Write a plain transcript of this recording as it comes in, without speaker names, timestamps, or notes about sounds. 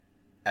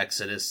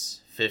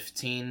Exodus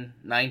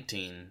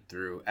 15:19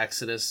 through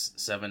Exodus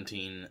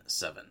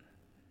 17:7.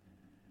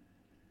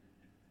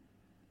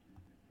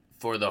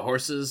 For the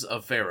horses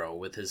of Pharaoh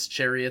with his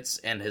chariots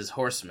and his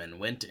horsemen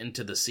went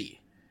into the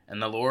sea,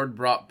 and the Lord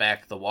brought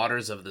back the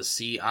waters of the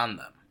sea on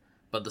them.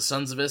 But the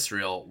sons of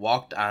Israel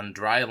walked on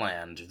dry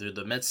land through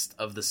the midst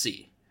of the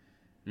sea.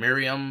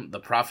 Miriam the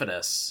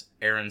prophetess,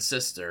 Aaron's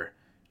sister,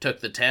 took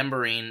the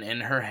tambourine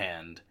in her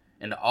hand,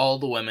 and all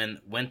the women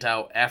went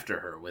out after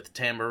her with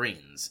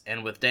tambourines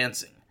and with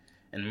dancing,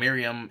 and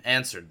Miriam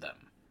answered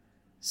them,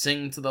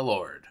 "Sing to the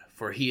Lord,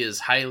 for he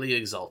is highly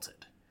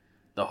exalted.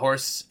 The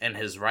horse and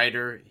his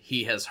rider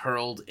he has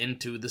hurled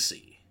into the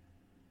sea."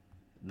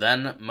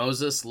 Then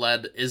Moses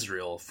led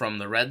Israel from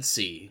the Red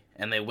Sea,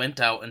 and they went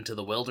out into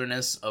the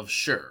wilderness of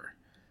Shur.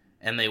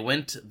 And they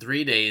went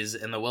 3 days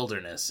in the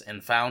wilderness,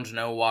 and found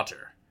no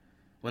water.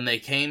 When they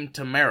came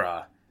to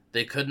Marah,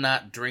 they could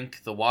not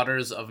drink the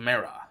waters of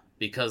Marah,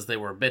 because they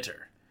were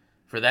bitter.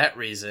 For that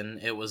reason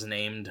it was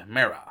named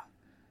Marah.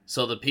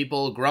 So the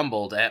people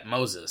grumbled at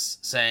Moses,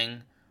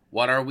 saying,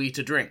 "What are we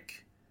to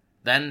drink?"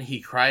 Then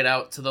he cried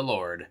out to the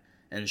Lord,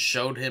 and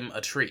showed him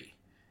a tree,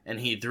 and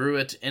he threw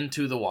it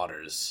into the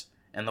waters,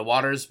 and the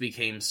waters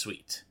became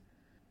sweet.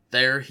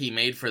 There he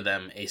made for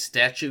them a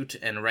statute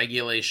and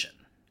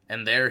regulation,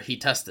 and there he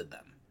tested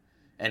them.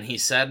 And he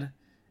said,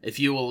 "If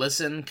you will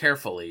listen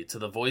carefully to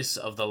the voice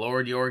of the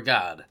Lord your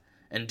God,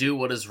 and do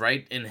what is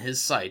right in his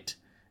sight,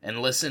 and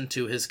listen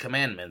to his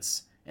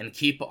commandments, and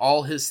keep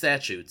all his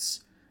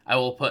statutes, I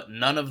will put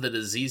none of the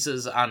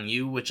diseases on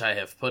you which I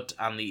have put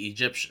on the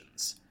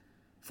Egyptians.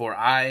 For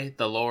I,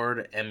 the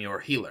Lord, am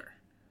your healer."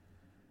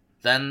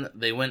 Then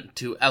they went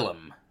to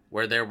Elim,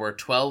 where there were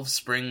 12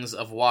 springs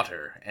of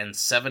water and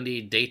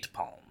 70 date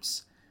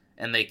palms,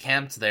 and they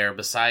camped there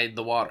beside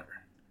the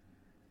water.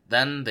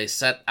 Then they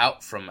set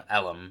out from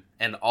Elim,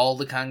 and all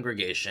the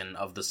congregation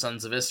of the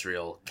sons of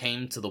Israel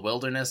came to the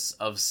wilderness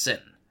of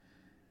Sin,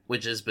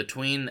 which is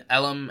between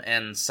Elim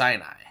and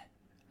Sinai,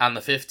 on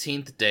the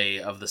 15th day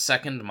of the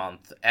 2nd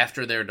month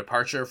after their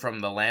departure from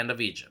the land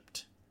of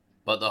Egypt.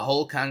 But the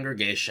whole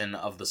congregation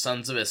of the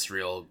sons of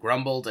Israel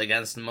grumbled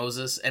against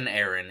Moses and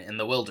Aaron in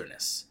the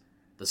wilderness.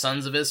 The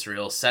sons of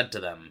Israel said to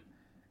them,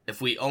 "If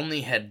we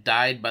only had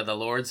died by the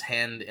Lord's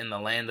hand in the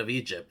land of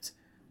Egypt,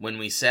 when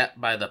we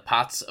sat by the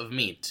pots of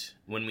meat,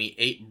 when we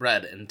ate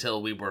bread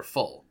until we were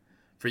full,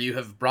 for you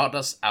have brought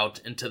us out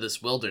into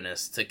this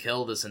wilderness to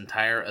kill this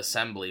entire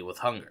assembly with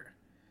hunger."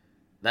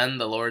 Then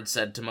the Lord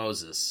said to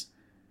Moses,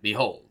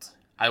 "Behold,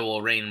 I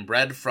will rain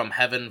bread from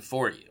heaven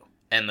for you,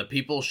 and the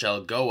people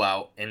shall go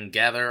out and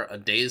gather a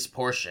day's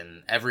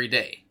portion every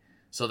day,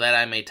 so that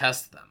I may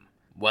test them,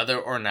 whether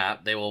or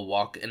not they will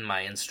walk in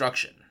my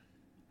instruction.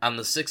 On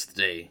the 6th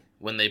day,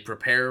 when they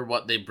prepare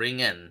what they bring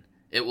in,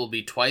 it will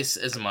be twice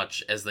as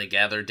much as they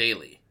gather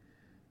daily."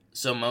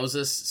 So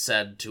Moses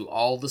said to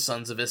all the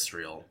sons of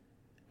Israel,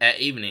 "At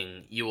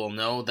evening you will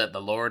know that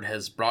the Lord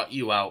has brought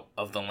you out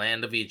of the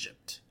land of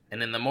Egypt,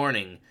 and in the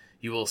morning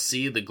you will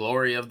see the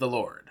glory of the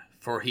Lord,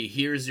 for he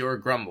hears your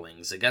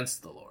grumblings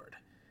against the Lord.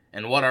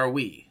 And what are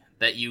we,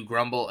 that you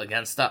grumble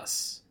against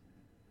us?"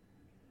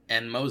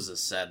 And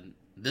Moses said,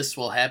 "This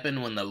will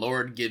happen when the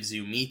Lord gives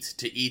you meat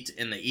to eat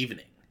in the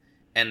evening,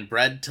 and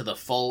bread to the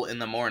full in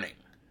the morning.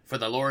 For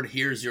the Lord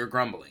hears your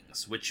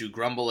grumblings, which you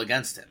grumble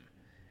against him.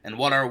 And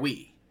what are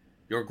we?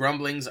 Your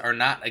grumblings are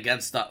not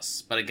against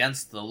us, but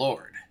against the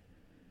Lord."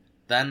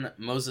 Then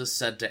Moses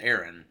said to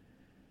Aaron,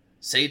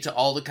 "Say to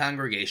all the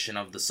congregation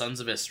of the sons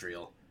of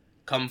Israel,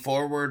 'Come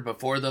forward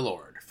before the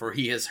Lord, for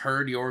he has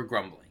heard your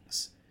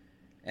grumblings.'"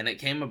 And it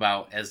came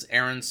about, as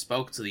Aaron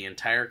spoke to the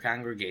entire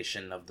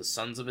congregation of the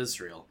sons of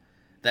Israel,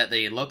 that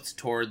they looked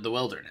toward the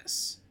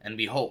wilderness, and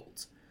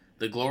behold,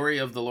 the glory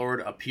of the Lord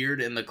appeared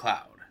in the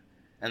cloud.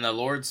 And the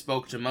Lord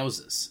spoke to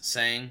Moses,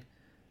 saying,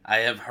 "I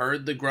have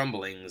heard the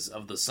grumblings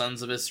of the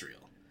sons of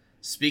Israel.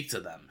 Speak to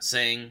them,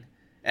 saying,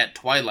 'At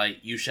twilight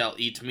you shall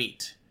eat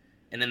meat,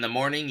 and in the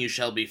morning you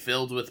shall be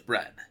filled with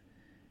bread,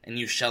 and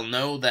you shall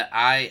know that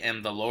I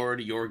am the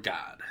Lord your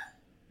God.'"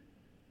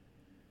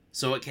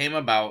 So it came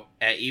about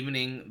at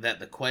evening that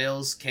the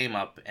quails came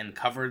up and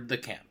covered the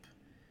camp,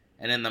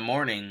 and in the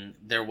morning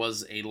there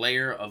was a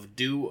layer of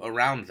dew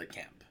around the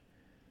camp.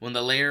 When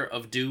the layer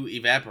of dew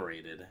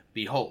evaporated,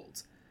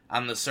 behold,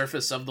 on the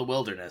surface of the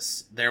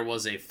wilderness there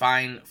was a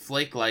fine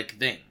flake-like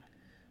thing,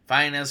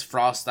 fine as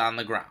frost on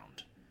the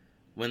ground.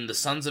 When the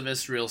sons of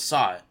Israel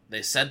saw it,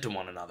 they said to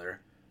one another,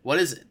 "What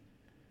is it?"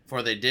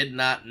 For they did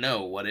not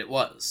know what it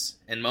was.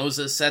 And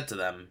Moses said to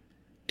them,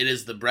 "It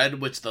is the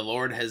bread which the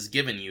Lord has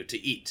given you to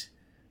eat.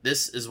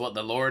 This is what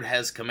the Lord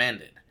has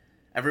commanded.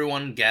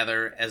 Everyone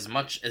gather as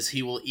much as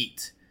he will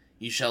eat.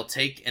 You shall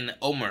take an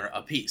omer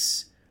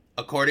apiece,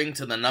 according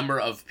to the number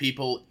of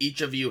people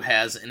each of you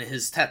has in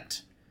his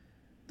tent."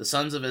 The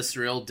sons of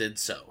Israel did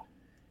so,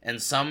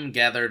 and some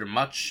gathered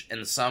much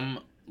and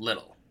some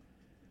little.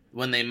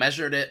 When they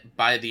measured it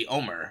by the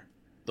omer,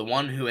 the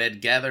one who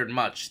had gathered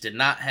much did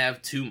not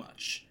have too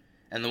much,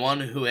 and the one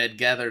who had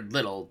gathered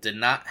little did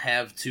not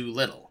have too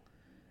little.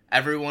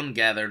 Everyone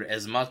gathered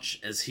as much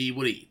as he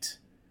would eat.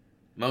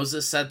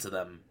 Moses said to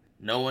them,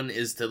 "No one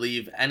is to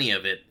leave any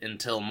of it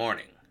until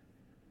morning."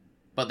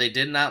 But they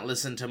did not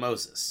listen to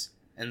Moses,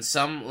 and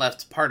some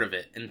left part of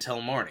it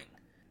until morning,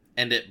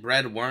 and it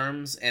bred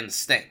worms and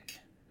stank,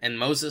 and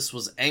Moses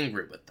was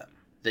angry with them.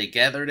 They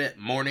gathered it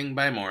morning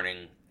by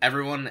morning,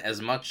 everyone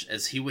as much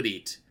as he would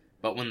eat,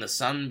 but when the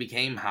sun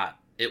became hot,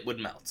 it would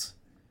melt.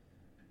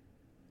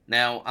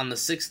 Now on the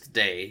 6th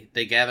day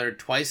they gathered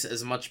twice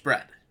as much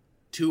bread,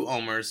 2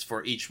 omers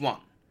for each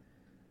one.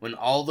 When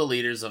all the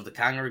leaders of the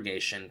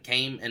congregation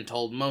came and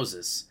told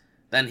Moses,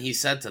 then he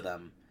said to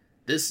them,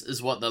 "This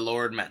is what the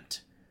Lord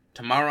meant.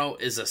 Tomorrow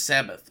is a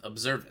Sabbath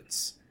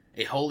observance,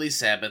 a holy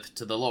Sabbath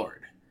to the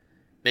Lord.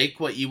 Bake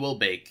what you will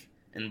bake,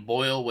 and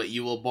boil what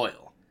you will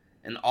boil,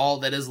 and all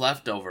that is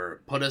left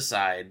over put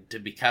aside to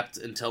be kept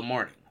until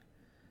morning."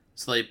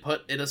 So they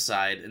put it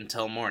aside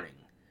until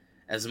morning,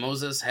 as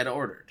Moses had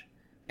ordered,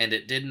 and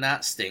it did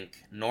not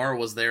stink, nor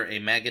was there a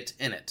maggot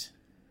in it.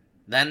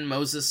 Then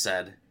Moses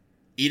said,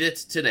 "Eat it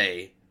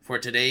today, for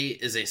today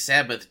is a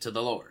Sabbath to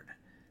the Lord.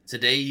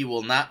 Today you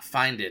will not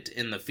find it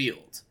in the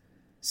field.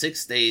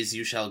 6 days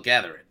you shall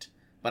gather it,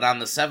 but on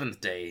the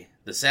 7th day,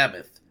 the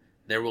Sabbath,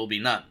 there will be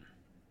none."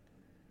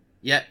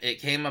 Yet it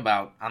came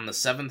about on the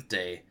 7th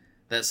day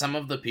that some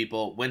of the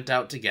people went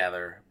out to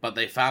gather, but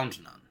they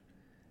found none.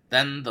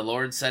 Then the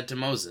Lord said to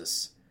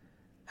Moses,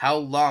 "How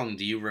long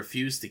do you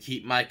refuse to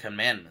keep my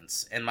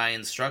commandments and my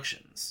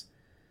instructions?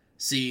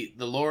 See,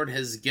 the Lord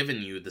has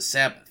given you the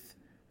Sabbath.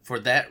 For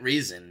that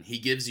reason he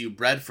gives you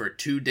bread for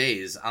 2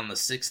 days on the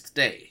 6th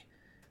day.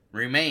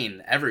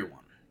 Remain,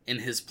 everyone, in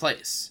his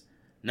place.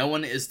 No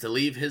one is to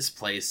leave his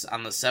place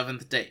on the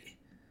 7th day."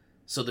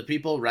 So the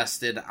people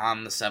rested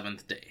on the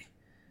 7th day.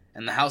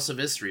 And the house of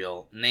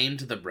Israel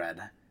named the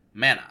bread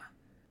manna.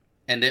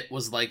 And it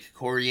was like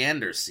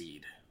coriander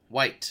seed,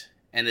 white,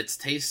 and its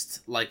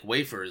taste like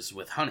wafers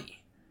with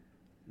honey.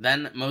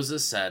 Then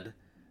Moses said,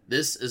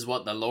 "This is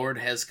what the Lord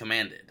has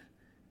commanded.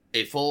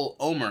 A full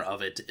omer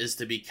of it is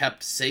to be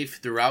kept safe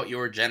throughout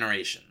your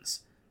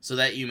generations, so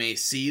that you may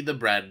see the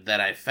bread that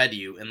I fed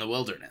you in the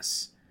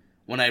wilderness,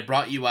 when I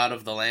brought you out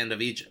of the land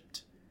of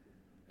Egypt."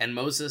 And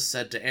Moses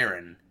said to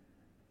Aaron,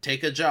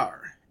 "Take a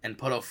jar, and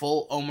put a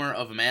full omer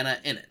of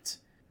manna in it,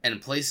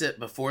 and place it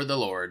before the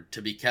Lord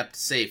to be kept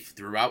safe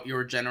throughout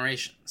your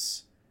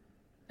generations."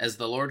 As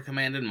the Lord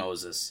commanded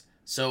Moses,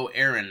 so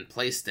Aaron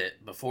placed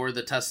it before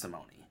the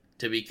testimony,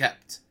 to be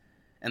kept.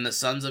 And the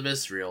sons of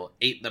Israel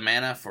ate the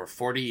manna for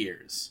 40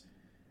 years,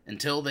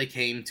 until they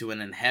came to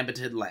an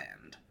inhabited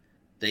land.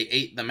 They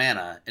ate the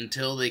manna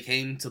until they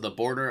came to the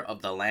border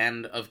of the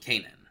land of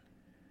Canaan.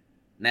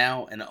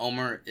 Now an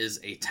omer is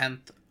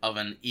 1/10 of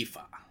an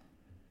ephah.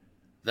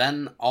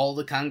 Then all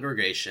the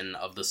congregation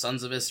of the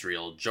sons of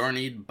Israel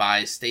journeyed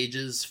by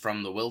stages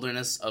from the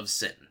wilderness of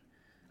Sin,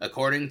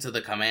 according to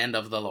the command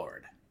of the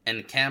Lord,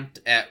 and camped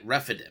at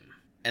Rephidim,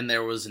 and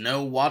there was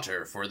no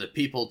water for the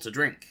people to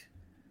drink.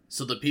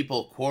 So the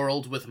people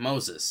quarreled with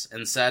Moses,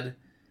 and said,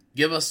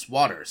 "Give us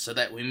water, so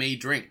that we may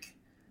drink."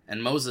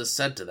 And Moses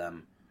said to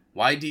them,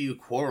 "Why do you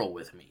quarrel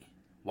with me?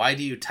 Why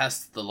do you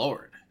test the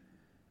Lord?"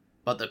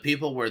 But the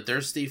people were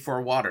thirsty for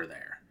water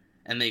there,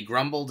 and they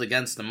grumbled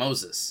against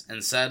Moses,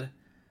 and said,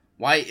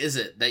 "Why is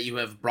it that you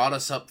have brought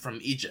us up from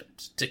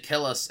Egypt, to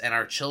kill us and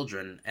our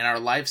children and our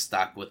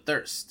livestock with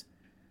thirst?"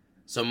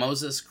 So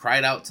Moses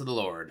cried out to the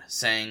Lord,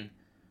 saying,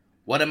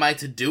 "What am I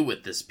to do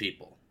with this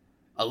people?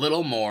 A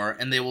little more,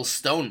 and they will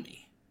stone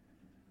me."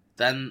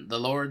 Then the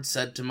Lord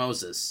said to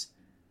Moses,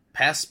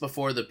 "Pass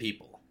before the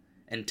people,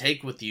 and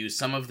take with you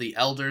some of the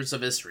elders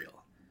of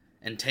Israel,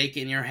 and take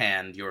in your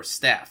hand your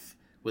staff,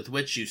 with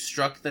which you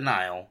struck the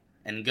Nile,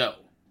 and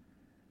go.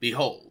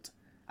 Behold,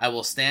 I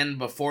will stand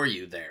before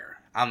you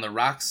there, on the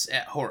rocks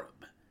at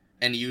Horeb,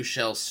 and you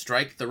shall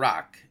strike the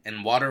rock,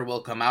 and water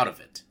will come out of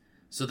it,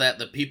 so that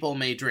the people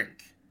may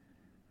drink."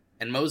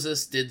 And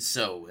Moses did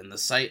so in the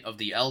sight of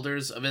the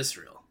elders of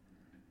Israel.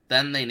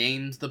 Then they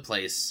named the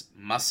place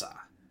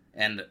Massah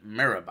and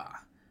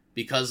Meribah,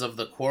 because of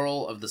the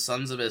quarrel of the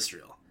sons of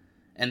Israel,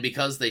 and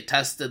because they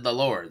tested the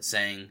Lord,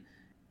 saying,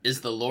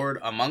 "Is the Lord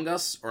among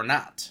us or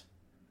not?"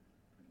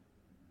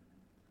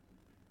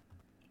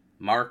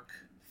 Mark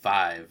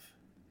 5.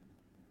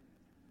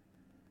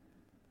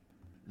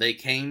 They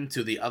came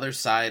to the other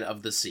side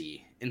of the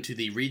sea, into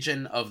the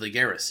region of the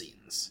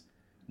Gerasenes.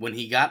 When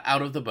he got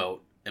out of the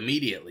boat,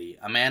 immediately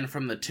a man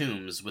from the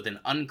tombs with an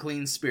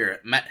unclean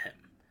spirit met him.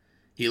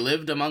 He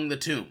lived among the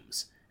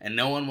tombs, and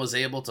no one was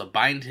able to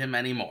bind him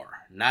any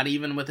more, not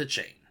even with a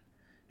chain,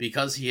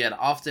 because he had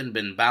often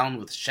been bound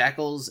with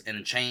shackles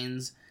and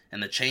chains,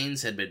 and the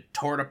chains had been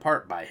torn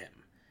apart by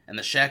him, and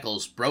the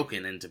shackles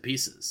broken into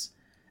pieces,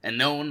 and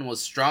no one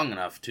was strong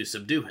enough to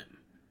subdue him.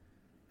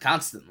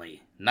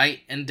 Constantly,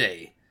 night and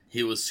day,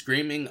 he was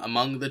screaming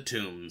among the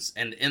tombs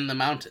and in the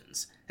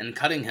mountains, and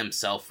cutting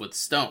himself with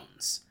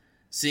stones.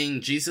 Seeing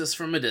Jesus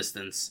from a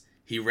distance,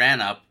 he ran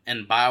up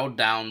and bowed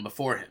down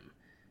before him,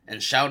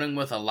 and shouting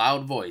with a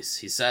loud voice,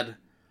 he said,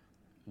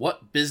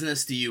 "What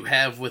business do you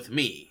have with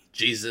me,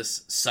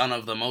 Jesus, Son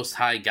of the Most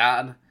High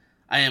God?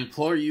 I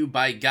implore you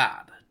by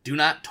God, do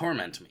not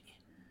torment me."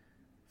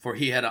 for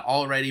he had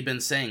already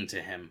been saying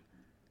to him,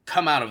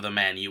 "Come out of the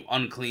man, you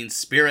unclean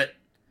spirit!"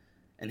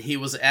 And he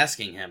was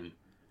asking him,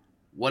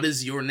 "What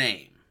is your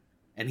name?"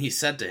 And he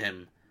said to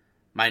him,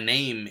 "My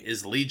name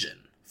is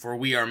Legion, for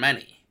we are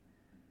many."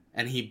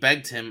 And he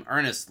begged him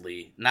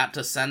earnestly not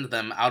to send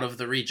them out of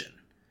the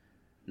region.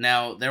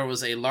 Now there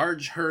was a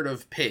large herd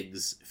of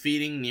pigs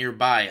feeding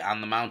nearby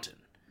on the mountain.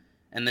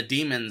 And the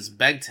demons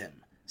begged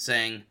him,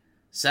 saying,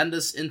 "Send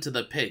us into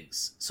the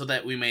pigs, so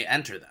that we may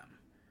enter them."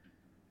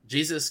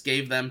 Jesus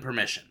gave them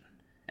permission,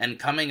 and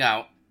coming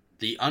out,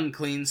 the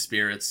unclean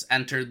spirits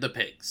entered the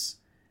pigs,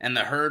 and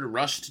the herd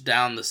rushed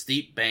down the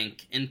steep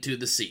bank into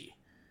the sea,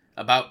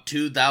 about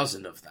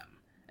 2,000 of them,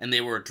 and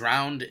they were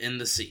drowned in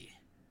the sea.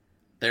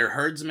 Their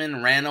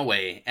herdsmen ran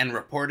away and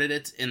reported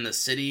it in the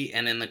city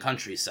and in the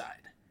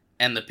countryside,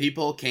 and the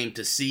people came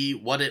to see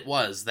what it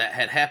was that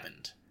had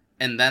happened.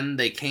 And then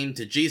they came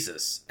to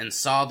Jesus and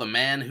saw the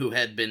man who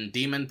had been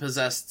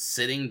demon-possessed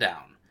sitting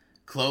down,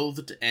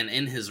 clothed and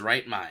in his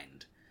right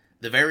mind,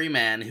 the very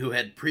man who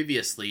had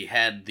previously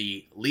had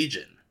the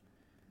legion.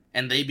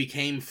 And they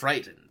became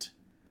frightened.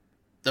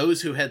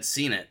 Those who had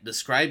seen it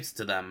described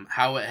to them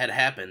how it had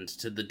happened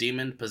to the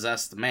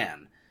demon-possessed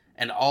man,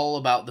 and all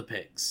about the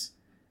pigs.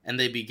 And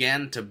they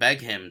began to beg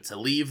him to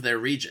leave their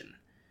region.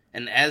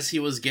 And as he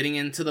was getting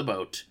into the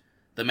boat,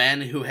 the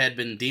man who had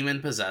been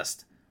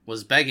demon-possessed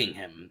was begging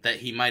him that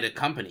he might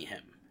accompany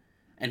him.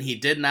 And he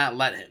did not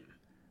let him,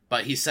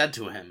 but he said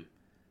to him,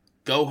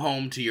 "Go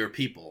home to your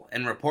people,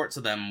 and report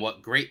to them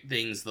what great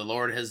things the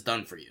Lord has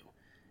done for you,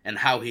 and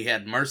how he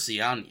had mercy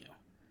on you."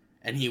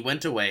 And he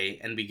went away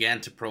and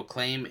began to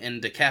proclaim in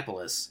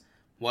Decapolis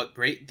what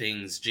great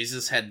things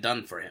Jesus had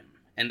done for him,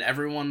 and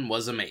everyone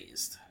was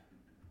amazed.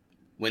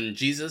 When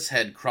Jesus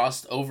had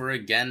crossed over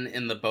again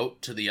in the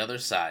boat to the other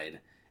side,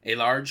 a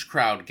large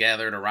crowd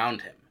gathered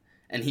around him,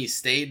 and he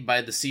stayed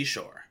by the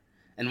seashore.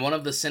 And one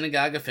of the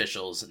synagogue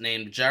officials,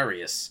 named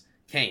Jairus,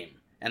 came,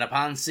 and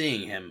upon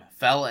seeing him,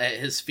 fell at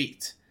his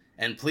feet,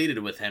 and pleaded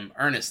with him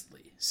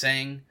earnestly,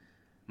 saying,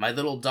 "My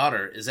little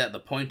daughter is at the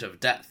point of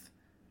death.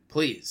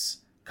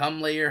 Please,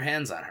 come lay your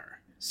hands on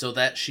her, so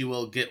that she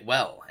will get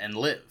well and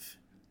live."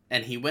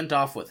 And he went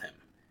off with him,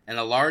 and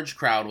a large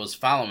crowd was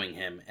following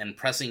him and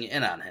pressing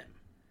in on him.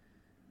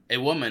 A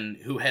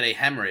woman who had a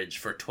hemorrhage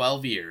for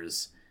 12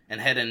 years, and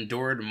had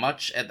endured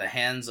much at the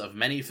hands of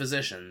many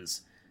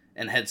physicians,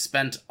 and had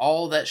spent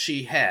all that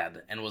she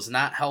had, and was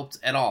not helped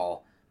at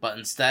all, but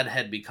instead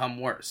had become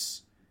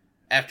worse.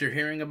 After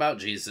hearing about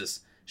Jesus,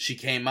 she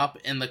came up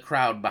in the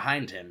crowd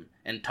behind him,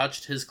 and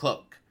touched his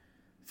cloak.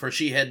 For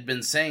she had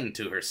been saying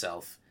to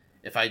herself,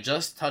 "If I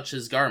just touch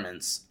his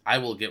garments, I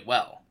will get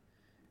well."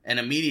 And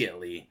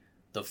immediately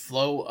the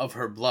flow of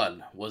her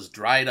blood was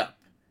dried up,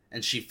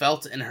 and she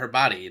felt in her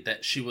body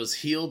that she was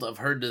healed of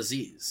her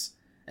disease.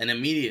 And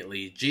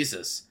immediately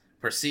Jesus,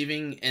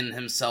 perceiving in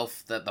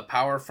himself that the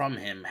power from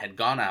him had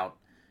gone out,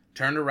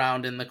 turned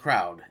around in the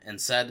crowd,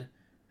 and said,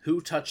 "Who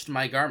touched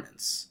my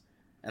garments?"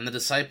 And the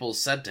disciples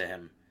said to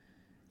him,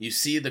 "You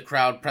see the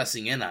crowd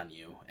pressing in on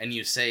you, and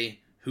you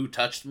say, 'Who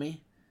touched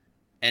me?'"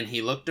 And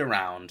he looked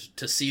around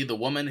to see the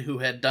woman who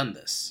had done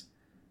this.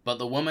 But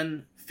the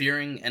woman,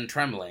 fearing and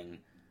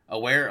trembling,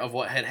 aware of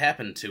what had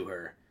happened to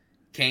her,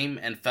 came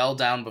and fell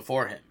down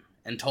before him,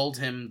 and told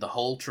him the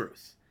whole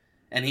truth.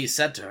 And he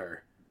said to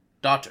her,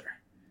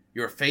 "Daughter,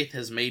 your faith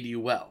has made you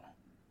well.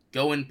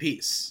 Go in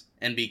peace,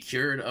 and be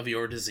cured of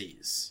your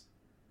disease."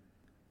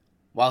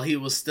 While he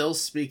was still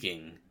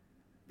speaking,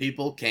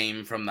 people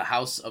came from the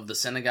house of the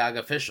synagogue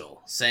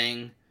official,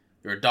 saying,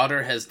 "Your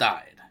daughter has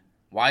died.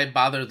 Why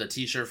bother the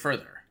teacher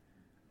further?"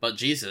 But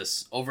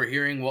Jesus,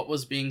 overhearing what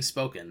was being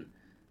spoken,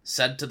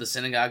 said to the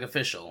synagogue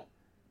official,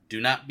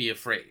 "Do not be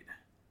afraid,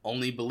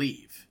 only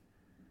believe."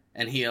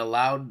 And he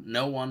allowed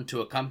no one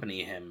to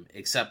accompany him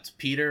except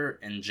Peter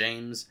and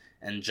James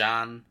and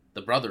John,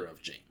 the brother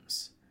of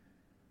James.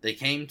 They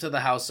came to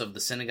the house of the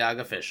synagogue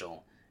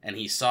official, and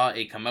he saw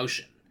a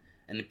commotion,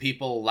 and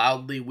people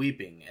loudly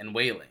weeping and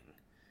wailing.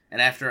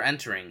 And after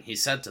entering, he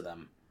said to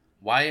them,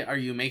 "Why are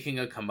you making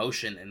a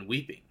commotion and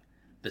weeping?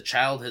 The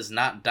child has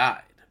not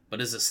died, but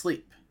is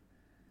asleep."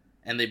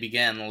 And they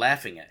began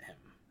laughing at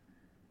him.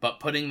 But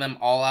putting them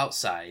all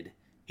outside,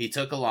 he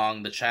took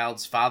along the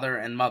child's father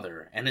and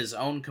mother and his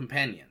own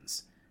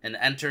companions, and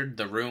entered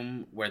the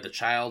room where the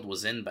child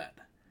was in bed.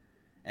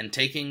 And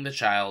taking the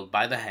child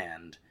by the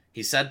hand,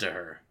 he said to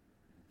her,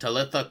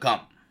 "Talitha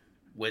cum,"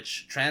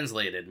 which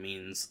translated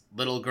means,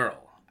 "Little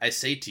girl, I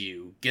say to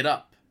you, get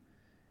up."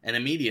 And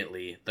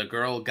immediately the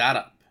girl got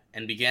up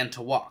and began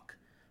to walk,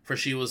 for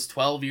she was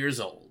 12 years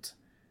old.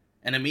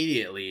 And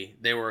immediately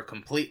they were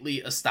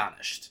completely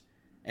astonished.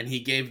 And he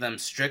gave them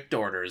strict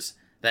orders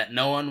that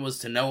no one was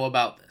to know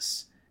about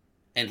this,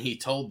 and he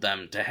told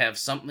them to have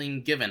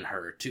something given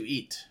her to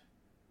eat.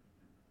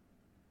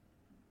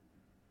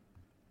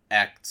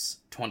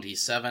 Acts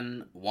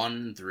 27,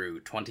 1 through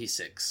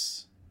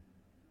 26.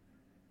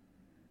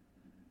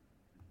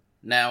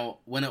 Now,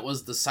 when it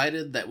was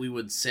decided that we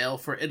would sail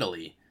for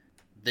Italy,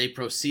 they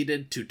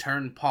proceeded to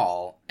turn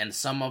Paul and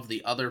some of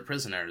the other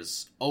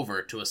prisoners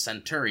over to a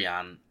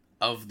centurion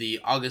of the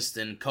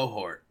Augustan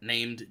cohort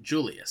named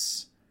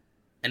Julius.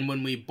 And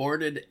when we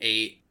boarded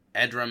a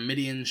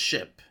Adramyttian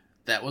ship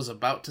that was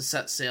about to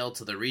set sail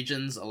to the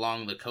regions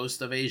along the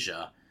coast of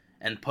Asia,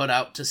 and put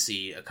out to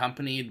sea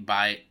accompanied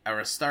by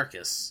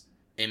Aristarchus,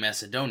 a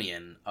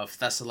Macedonian of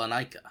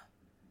Thessalonica.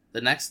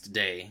 The next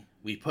day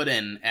we put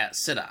in at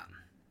Sidon,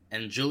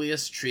 and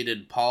Julius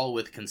treated Paul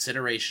with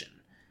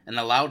consideration, and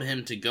allowed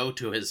him to go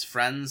to his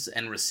friends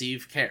and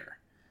receive care.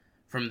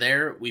 From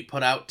there we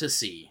put out to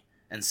sea,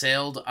 and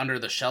sailed under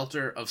the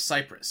shelter of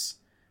Cyprus,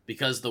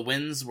 because the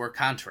winds were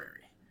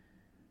contrary.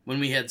 When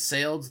we had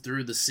sailed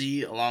through the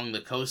sea along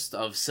the coast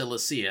of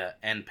Cilicia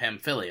and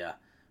Pamphylia,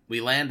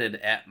 we landed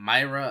at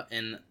Myra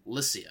in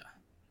Lycia.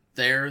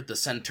 There the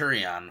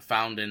centurion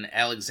found an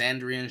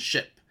Alexandrian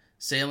ship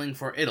sailing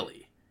for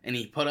Italy, and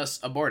he put us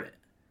aboard it.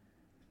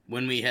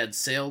 When we had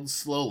sailed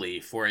slowly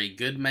for a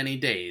good many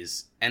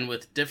days, and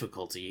with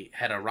difficulty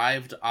had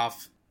arrived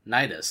off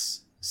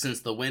Cnidus,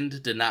 since the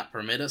wind did not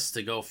permit us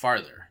to go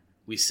farther,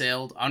 we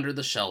sailed under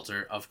the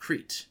shelter of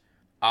Crete,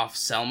 off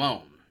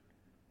Salmone,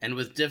 and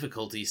with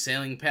difficulty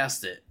sailing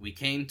past it, we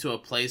came to a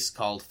place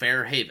called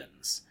Fair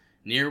Havens,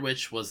 near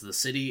which was the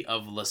city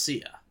of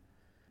Lasea.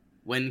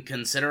 When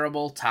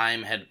considerable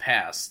time had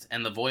passed,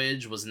 and the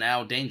voyage was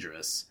now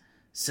dangerous,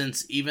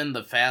 since even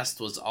the fast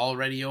was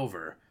already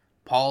over,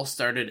 Paul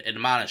started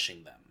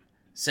admonishing them,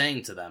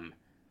 saying to them,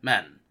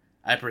 Men,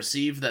 I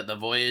perceive that the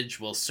voyage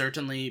will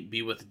certainly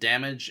be with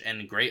damage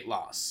and great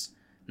loss,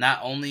 not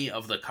only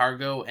of the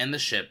cargo and the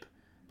ship,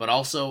 but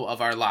also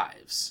of our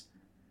lives.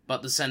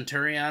 But the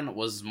centurion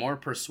was more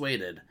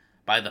persuaded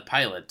by the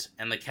pilot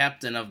and the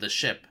captain of the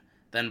ship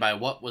than by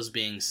what was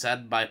being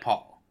said by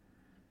Paul.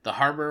 The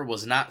harbor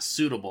was not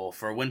suitable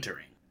for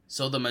wintering,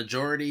 so the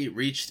majority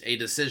reached a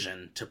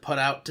decision to put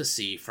out to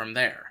sea from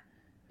there,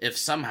 if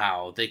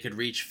somehow they could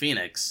reach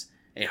Phoenix,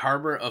 a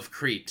harbor of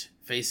Crete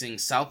facing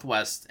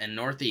southwest and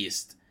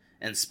northeast,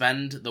 and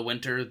spend the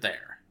winter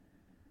there.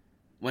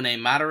 When a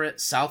moderate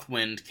south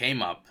wind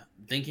came up,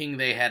 thinking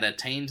they had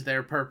attained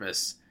their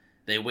purpose,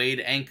 they weighed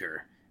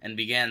anchor, and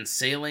began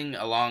sailing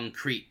along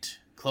Crete,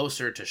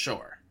 closer to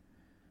shore.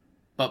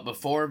 But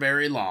before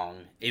very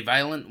long, a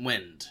violent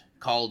wind,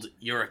 called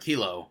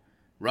Eurykilo,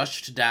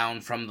 rushed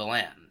down from the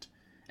land,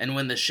 and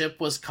when the ship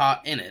was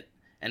caught in it,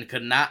 and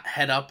could not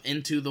head up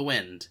into the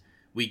wind,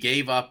 we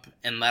gave up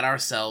and let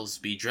ourselves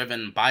be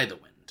driven by the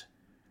wind.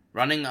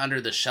 Running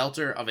under the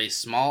shelter of a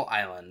small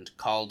island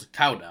called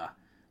Cauda,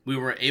 we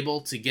were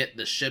able to get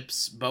the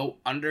ship's boat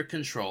under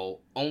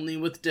control only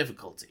with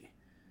difficulty.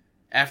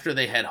 After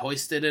they had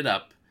hoisted it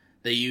up,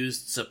 they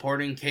used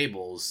supporting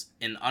cables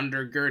in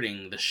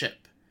undergirding the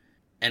ship,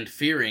 and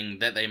fearing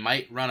that they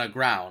might run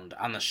aground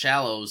on the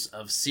shallows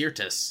of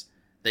Syrtis,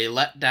 they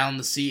let down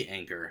the sea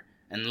anchor,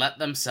 and let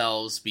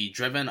themselves be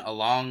driven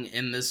along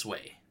in this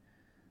way.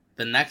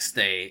 The next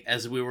day,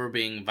 as we were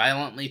being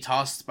violently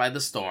tossed by the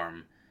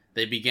storm,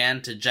 they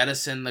began to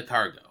jettison the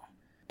cargo,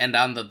 and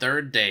on the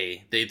third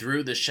day they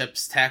threw the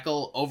ship's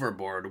tackle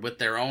overboard with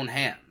their own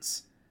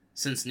hands,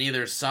 since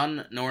neither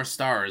sun nor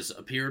stars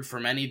appeared for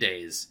many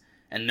days,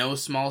 and no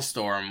small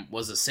storm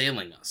was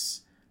assailing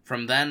us.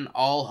 From then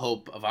all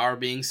hope of our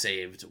being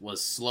saved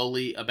was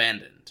slowly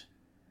abandoned.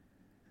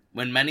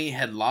 When many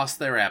had lost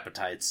their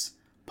appetites,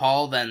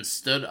 Paul then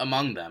stood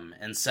among them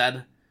and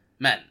said,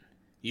 Men,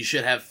 you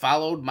should have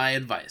followed my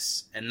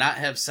advice, and not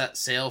have set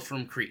sail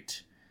from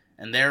Crete,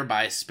 and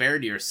thereby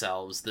spared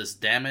yourselves this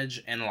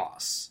damage and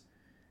loss.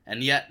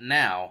 And yet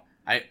now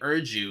I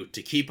urge you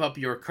to keep up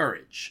your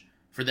courage,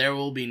 for there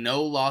will be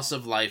no loss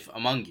of life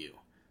among you,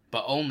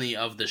 but only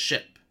of the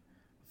ship.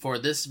 For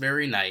this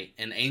very night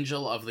an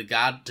angel of the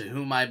God to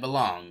whom I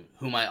belong,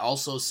 whom I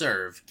also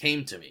serve,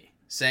 came to me,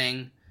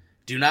 saying,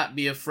 Do not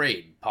be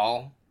afraid,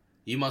 Paul.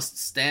 You must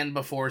stand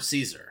before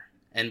Caesar,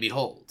 and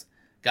behold,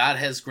 God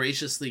has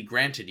graciously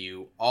granted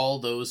you all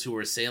those who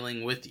are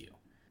sailing with you.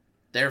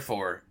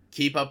 Therefore,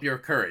 keep up your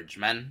courage,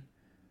 men,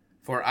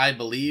 for I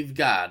believe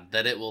God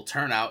that it will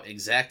turn out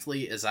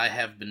exactly as I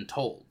have been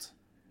told,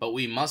 but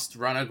we must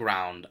run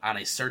aground on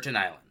a certain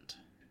island.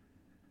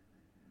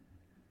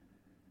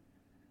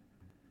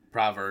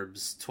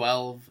 Proverbs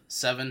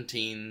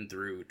 12:17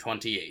 through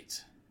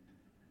 28.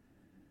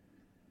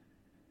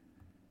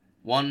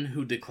 One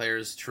who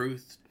declares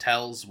truth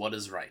tells what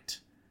is right,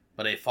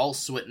 but a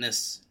false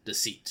witness,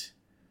 deceit.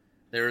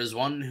 There is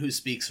one who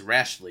speaks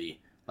rashly,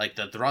 like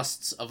the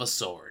thrusts of a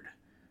sword,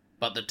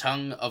 but the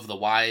tongue of the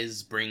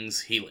wise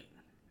brings healing.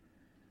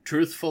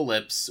 Truthful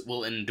lips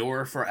will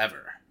endure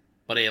forever,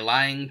 but a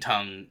lying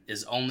tongue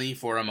is only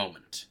for a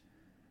moment.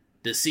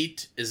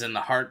 Deceit is in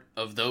the heart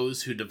of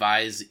those who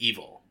devise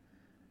evil,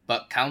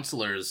 but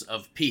counselors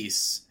of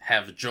peace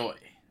have joy.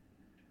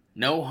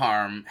 No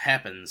harm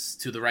happens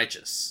to the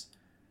righteous,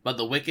 but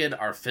the wicked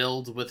are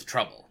filled with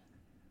trouble.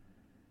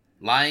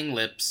 Lying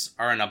lips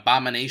are an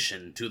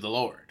abomination to the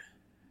Lord,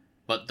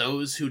 but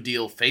those who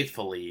deal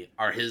faithfully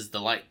are his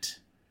delight.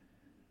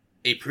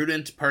 A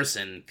prudent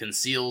person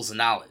conceals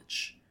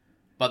knowledge,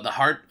 but the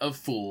heart of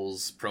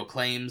fools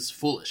proclaims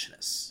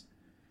foolishness.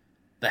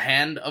 The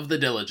hand of the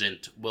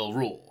diligent will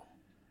rule,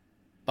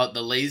 but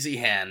the lazy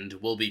hand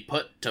will be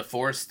put to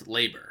forced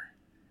labor.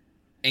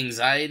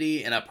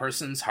 Anxiety in a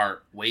person's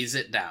heart weighs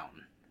it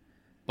down,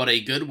 but a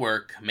good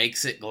work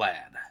makes it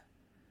glad.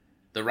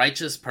 The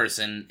righteous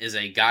person is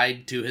a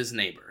guide to his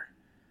neighbor,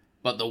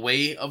 but the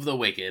way of the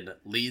wicked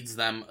leads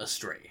them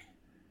astray.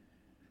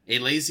 A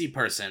lazy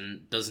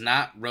person does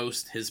not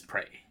roast his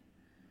prey,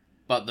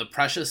 but the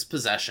precious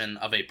possession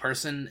of a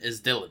person is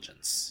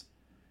diligence.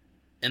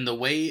 In the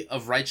way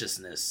of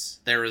righteousness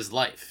there is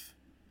life,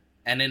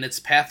 and in its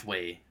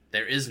pathway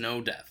there is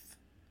no death.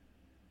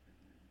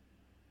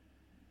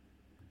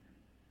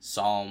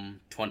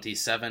 Psalm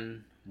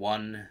 27,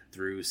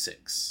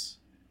 1-6.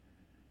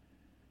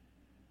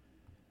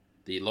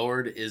 The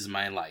Lord is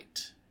my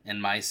light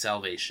and my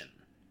salvation.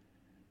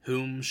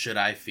 Whom should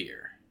I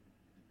fear?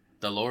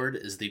 The Lord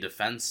is the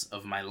defense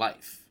of my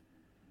life.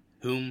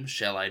 Whom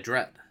shall I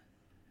dread?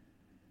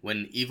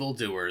 When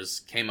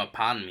evildoers came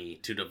upon me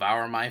to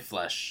devour my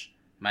flesh,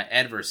 my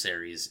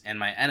adversaries and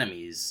my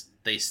enemies,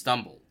 they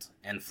stumbled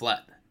and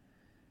fled.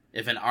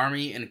 If an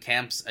army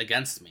encamps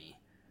against me,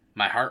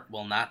 my heart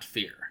will not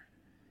fear.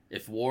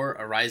 If war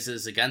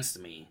arises against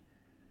me,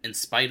 in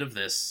spite of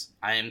this,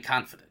 I am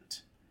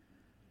confident.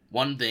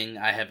 One thing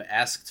I have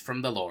asked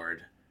from the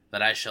Lord,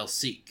 that I shall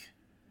seek,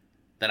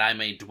 that I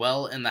may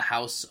dwell in the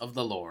house of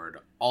the Lord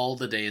all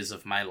the days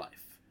of my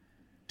life,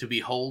 to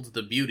behold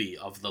the beauty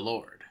of the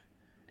Lord,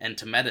 and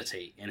to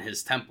meditate in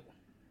his temple.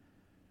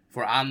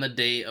 For on the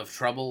day of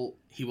trouble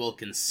he will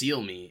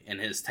conceal me in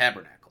his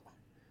tabernacle.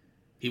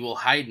 He will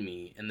hide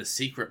me in the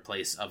secret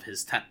place of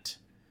his tent.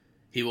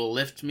 He will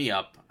lift me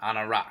up on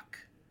a rock.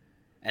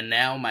 And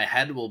now my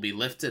head will be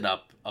lifted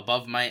up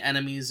above my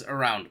enemies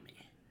around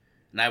me,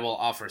 and I will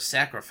offer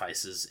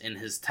sacrifices in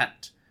his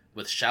tent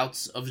with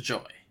shouts of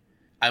joy.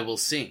 I will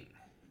sing,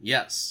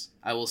 yes,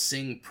 I will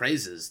sing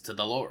praises to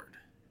the Lord.